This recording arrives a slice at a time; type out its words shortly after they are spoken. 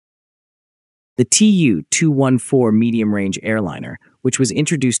The Tu-214 medium-range airliner, which was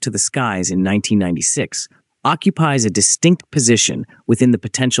introduced to the skies in 1996, occupies a distinct position within the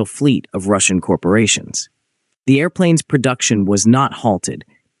potential fleet of Russian corporations. The airplane's production was not halted,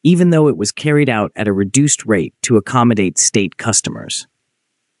 even though it was carried out at a reduced rate to accommodate state customers.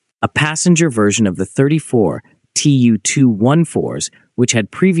 A passenger version of the 34 Tu-214s, which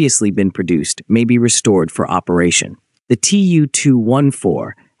had previously been produced, may be restored for operation. The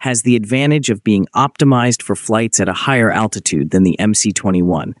Tu-214 has the advantage of being optimized for flights at a higher altitude than the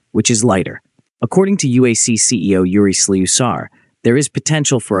MC-21, which is lighter. According to UAC CEO Yuri Slyusar, there is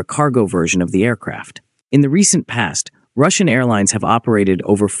potential for a cargo version of the aircraft. In the recent past, Russian airlines have operated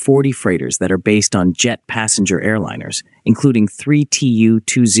over 40 freighters that are based on jet passenger airliners, including 3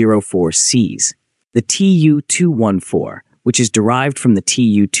 Tu-204Cs. The Tu-214, which is derived from the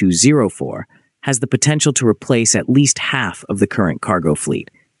Tu-204, has the potential to replace at least half of the current cargo fleet.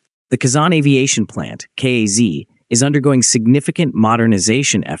 The Kazan Aviation Plant, KAZ, is undergoing significant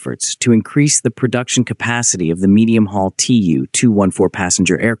modernization efforts to increase the production capacity of the medium-haul Tu-214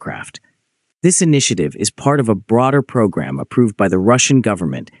 passenger aircraft. This initiative is part of a broader program approved by the Russian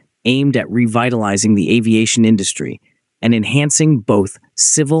government aimed at revitalizing the aviation industry and enhancing both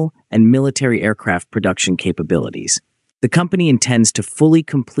civil and military aircraft production capabilities. The company intends to fully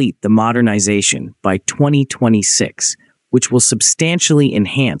complete the modernization by 2026, which will substantially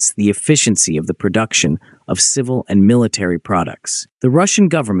enhance the efficiency of the production of civil and military products. The Russian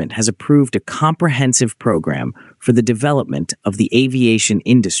government has approved a comprehensive program for the development of the aviation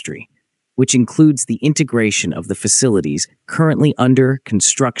industry, which includes the integration of the facilities currently under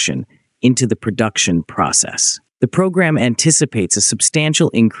construction into the production process. The program anticipates a substantial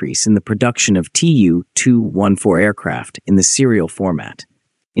increase in the production of Tu-214 aircraft in the serial format.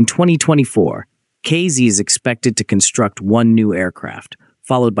 In 2024, KZ is expected to construct 1 new aircraft,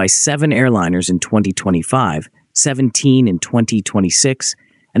 followed by 7 airliners in 2025, 17 in 2026,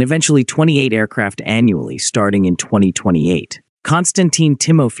 and eventually 28 aircraft annually starting in 2028. Konstantin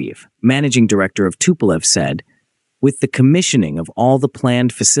Timofeyev, managing director of Tupolev, said, "With the commissioning of all the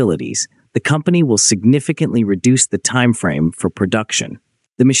planned facilities, the company will significantly reduce the time frame for production.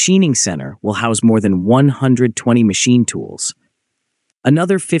 The machining center will house more than 120 machine tools.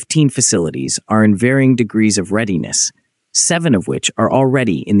 Another 15 facilities are in varying degrees of readiness, 7 of which are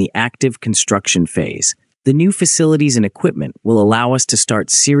already in the active construction phase. The new facilities and equipment will allow us to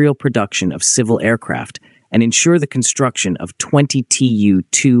start serial production of civil aircraft and ensure the construction of 20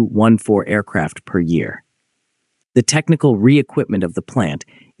 Tu-214 aircraft per year. The technical re-equipment of the plant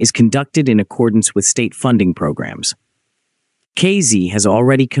is conducted in accordance with state funding programs. KZ has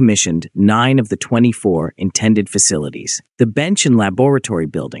already commissioned 9 of the 24 intended facilities. The bench and laboratory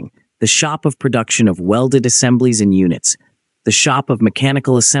building, the shop of production of welded assemblies and units, the shop of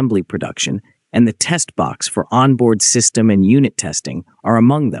mechanical assembly production, and the test box for onboard system and unit testing are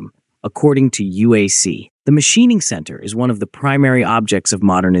among them, according to UAC. The machining center is one of the primary objects of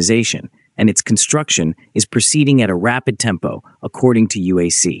modernization, and its construction is proceeding at a rapid tempo, according to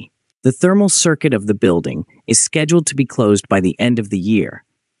UAC. The thermal circuit of the building is scheduled to be closed by the end of the year,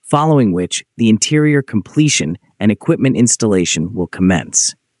 following which the interior completion and equipment installation will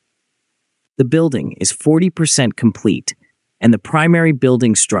commence. The building is 40% complete, and the primary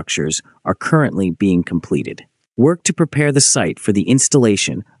building structures are currently being completed. Work to prepare the site for the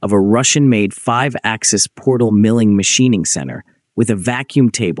installation of a Russian-made 5-axis portal milling machining center with a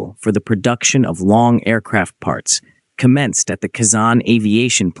vacuum table for the production of long aircraft parts commenced at the Kazan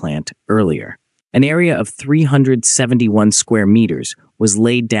Aviation Plant earlier. An area of 371 square meters was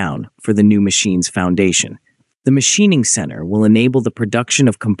laid down for the new machine's foundation. The machining center will enable the production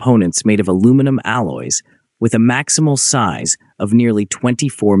of components made of aluminum alloys with a maximal size of nearly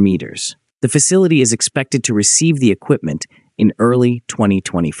 24 meters. The facility is expected to receive the equipment in early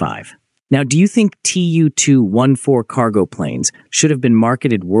 2025. Now, do you think Tu-214 cargo planes should have been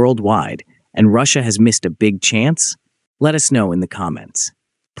marketed worldwide and Russia has missed a big chance? Let us know in the comments.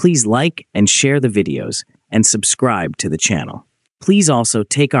 Please like and share the videos and subscribe to the channel. Please also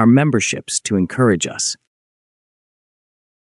take our memberships to encourage us.